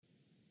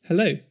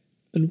Hello,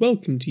 and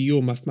welcome to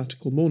your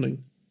mathematical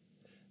morning.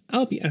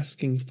 I'll be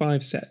asking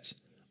 5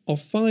 sets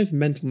of 5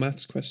 mental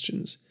maths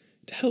questions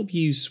to help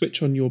you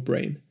switch on your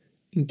brain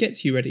and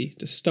get you ready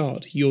to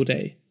start your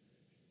day.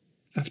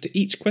 After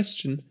each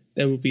question,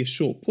 there will be a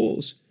short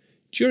pause,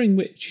 during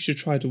which you should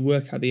try to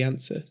work out the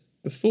answer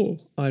before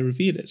I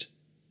reveal it.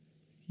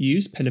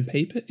 Use pen and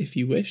paper if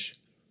you wish,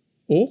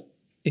 or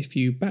if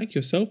you back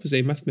yourself as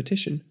a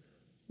mathematician,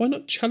 why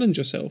not challenge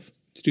yourself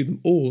to do them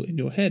all in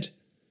your head?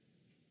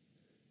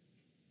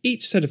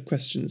 Each set of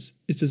questions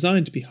is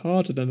designed to be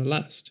harder than the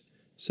last,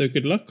 so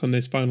good luck on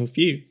those final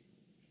few.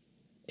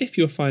 If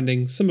you're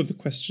finding some of the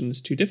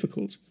questions too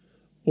difficult,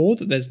 or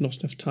that there's not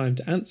enough time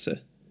to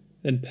answer,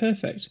 then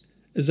perfect,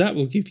 as that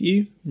will give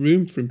you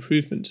room for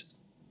improvement.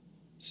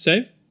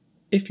 So,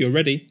 if you're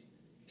ready,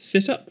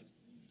 sit up,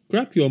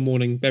 grab your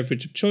morning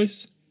beverage of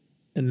choice,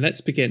 and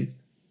let's begin.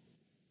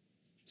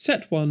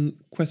 Set 1,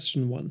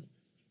 question 1.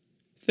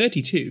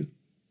 32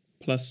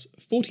 plus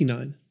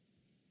 49.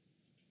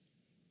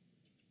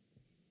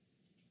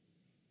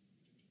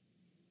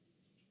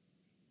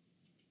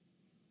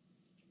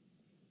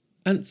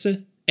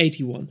 Answer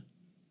 81.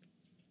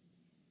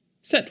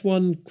 Set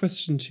 1,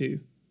 question 2.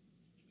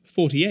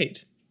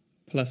 48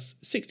 plus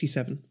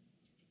 67.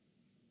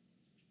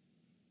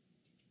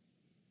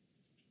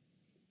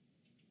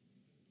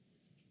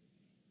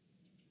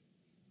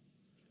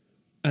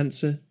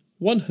 Answer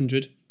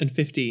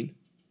 115.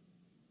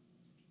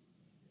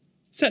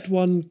 Set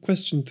 1,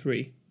 question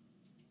 3.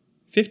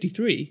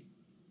 53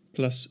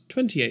 plus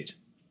 28.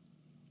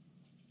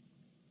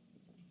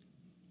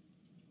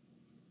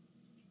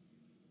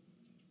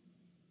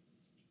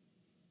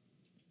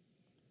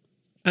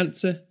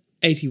 Answer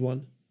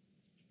 81.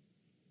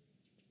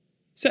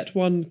 Set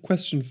 1,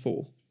 question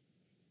 4.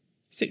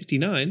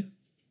 69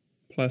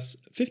 plus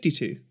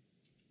 52.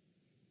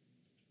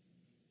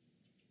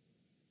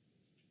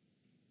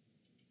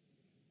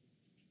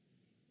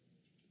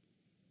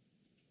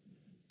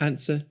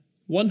 Answer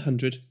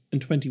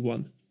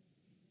 121.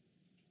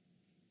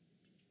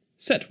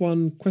 Set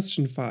 1,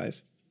 question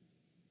 5.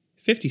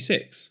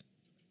 56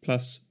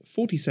 plus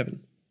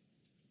 47.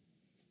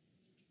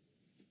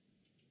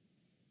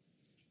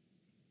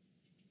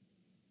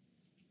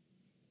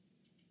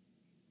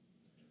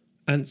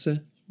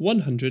 Answer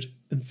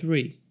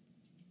 103.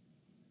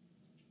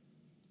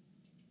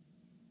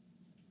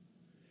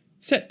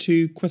 Set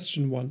 2,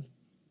 question 1.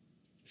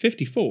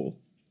 54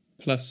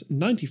 plus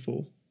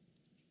 94.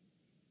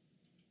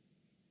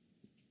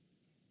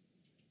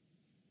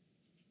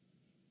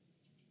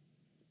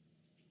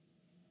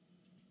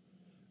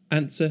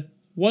 Answer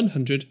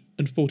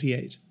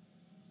 148.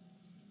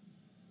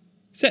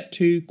 Set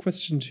 2,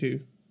 question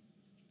 2.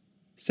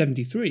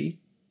 73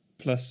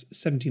 plus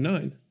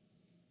 79.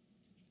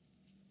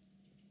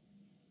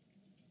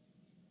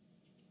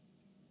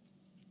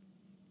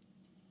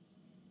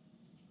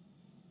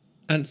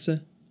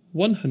 Answer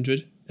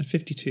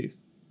 152.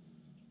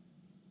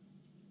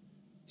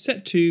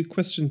 Set 2,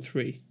 question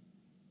 3.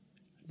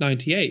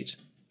 98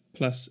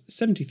 plus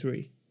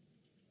 73.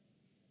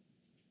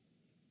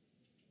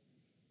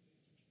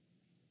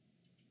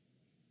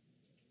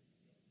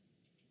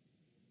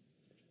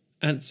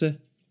 Answer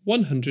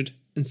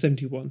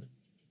 171.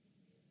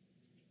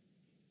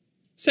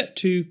 Set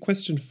 2,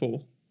 question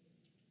 4.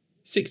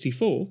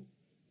 64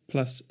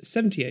 plus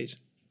 78.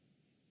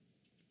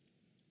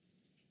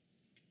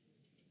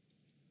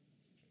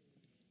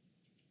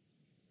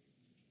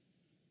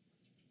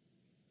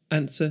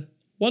 Answer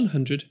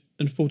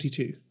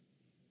 142.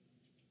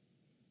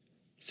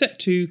 Set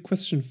 2,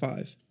 question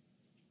 5.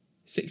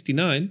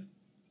 69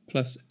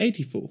 plus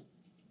 84.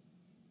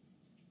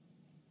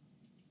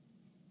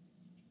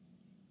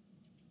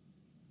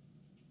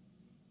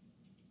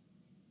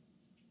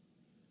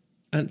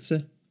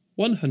 Answer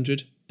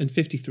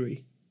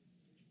 153.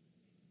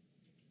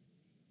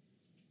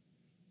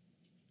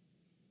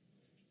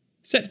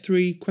 Set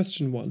 3,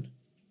 question 1.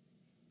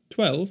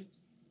 12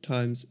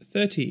 times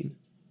 13.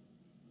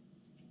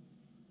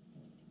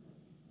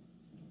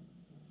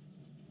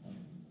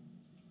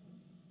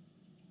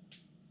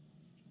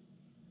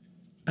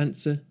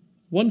 Answer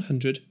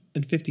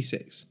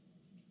 156.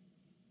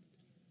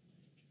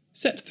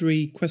 Set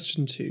 3,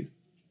 question 2.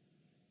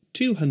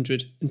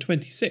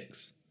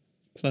 226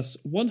 plus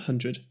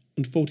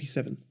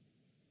 147.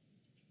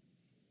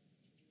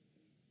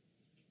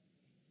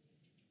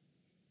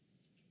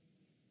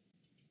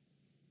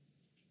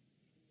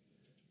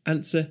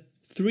 Answer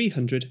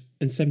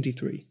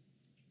 373.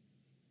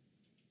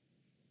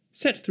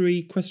 Set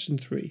 3, question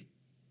 3.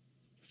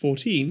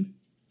 14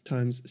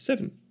 times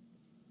 7.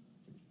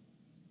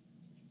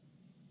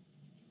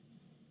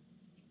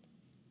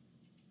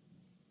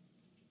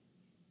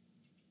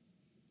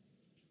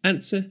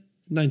 Answer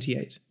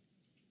 98.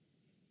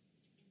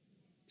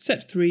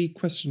 Set 3,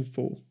 question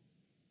 4.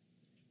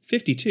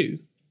 52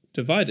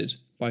 divided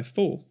by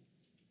 4.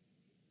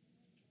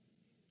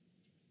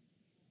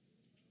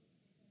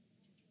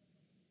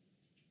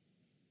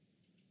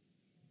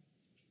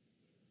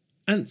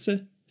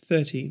 Answer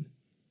 13.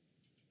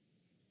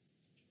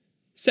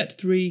 Set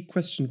 3,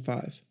 question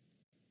 5.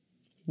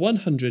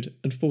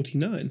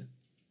 149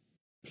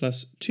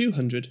 plus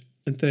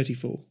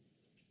 234.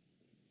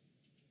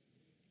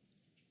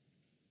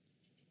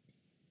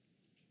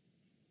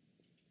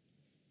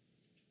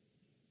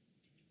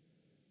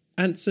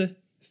 Answer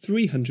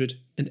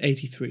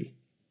 383.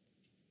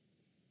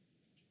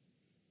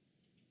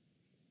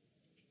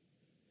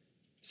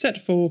 Set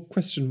 4,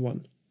 question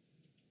 1.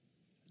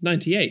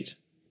 98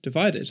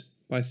 divided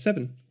by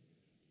 7.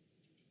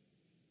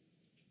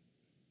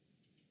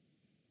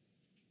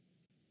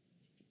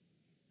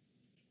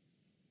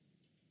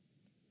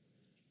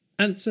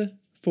 Answer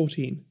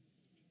 14.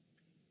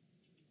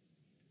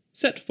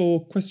 Set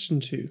 4, question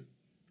 2.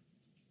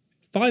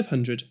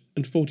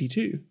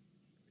 542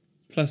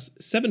 plus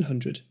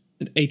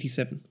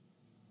 787.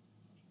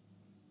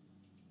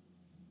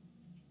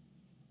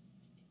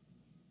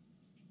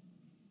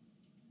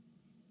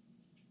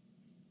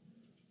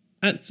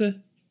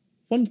 Answer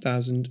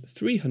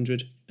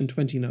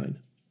 1329.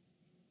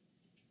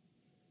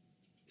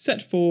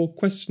 Set 4,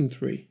 question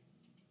 3.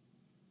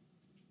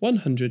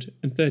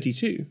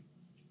 132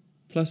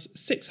 plus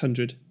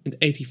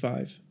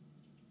 685.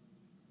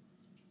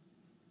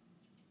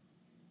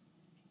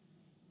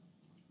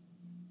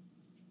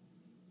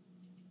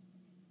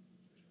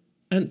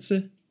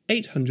 Answer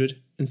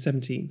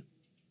 817.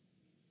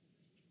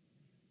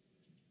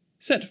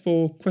 Set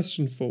 4,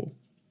 question 4.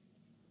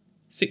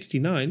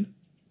 69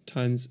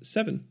 times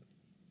 7.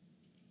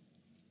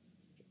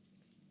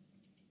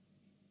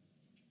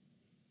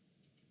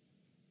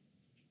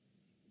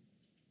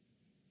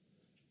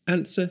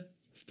 Answer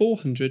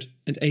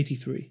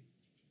 483.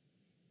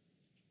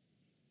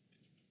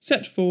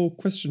 Set 4,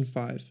 question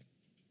 5.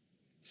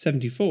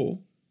 74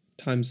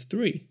 times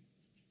 3.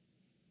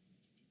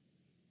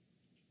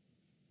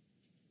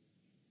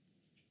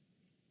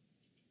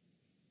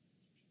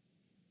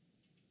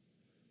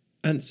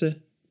 Answer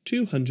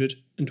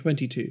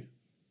 222.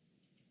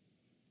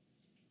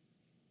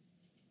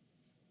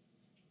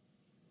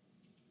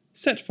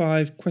 Set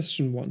 5,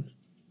 question 1.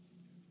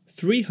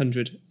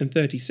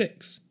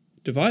 336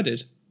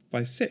 divided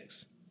by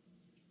 6.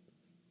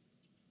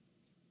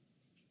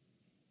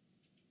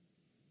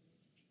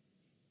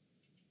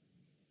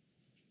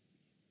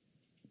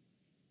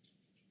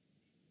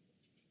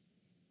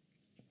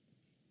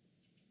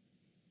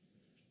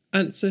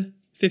 Answer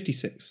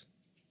 56.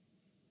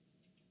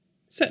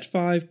 Set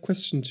 5,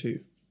 question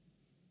 2.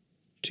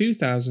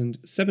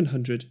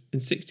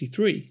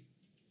 2,763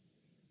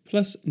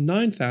 plus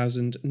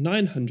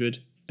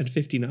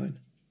 9,959.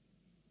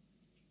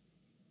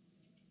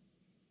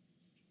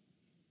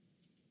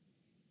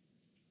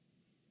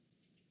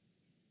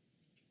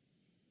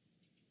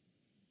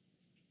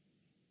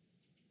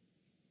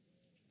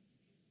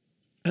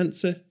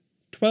 Answer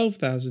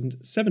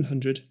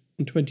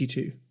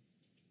 12,722.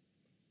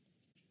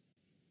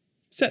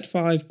 Set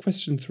 5,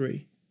 question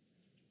 3.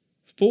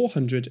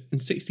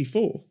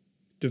 464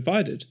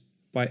 divided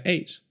by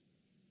 8.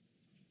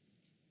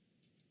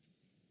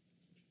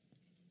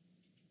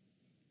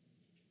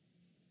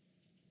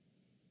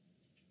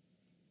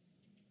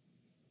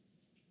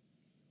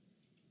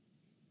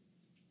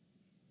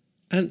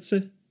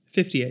 Answer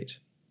 58.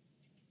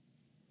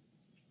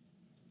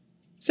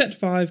 Set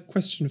 5,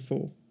 question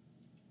 4.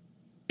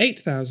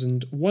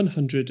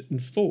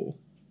 8,104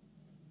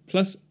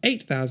 plus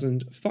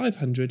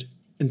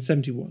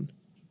 8,571.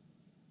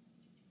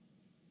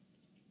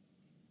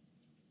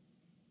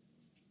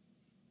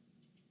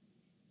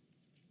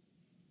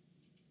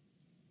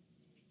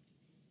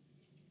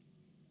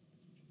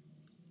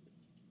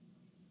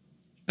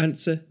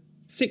 Answer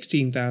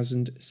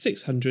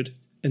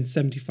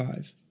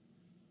 16,675.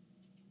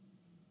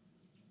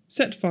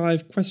 Set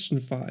 5, question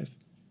 5.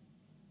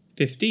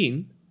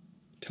 15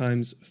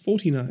 times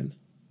 49.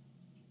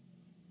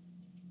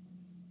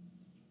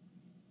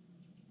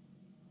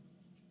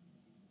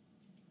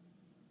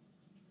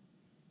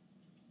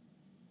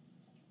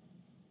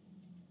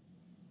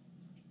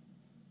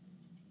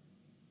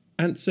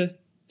 Answer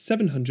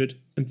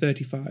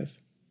 735.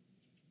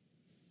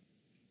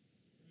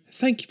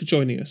 Thank you for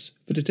joining us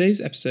for today's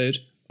episode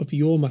of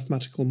Your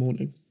Mathematical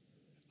Morning.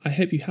 I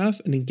hope you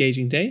have an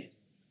engaging day,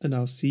 and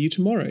I'll see you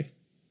tomorrow.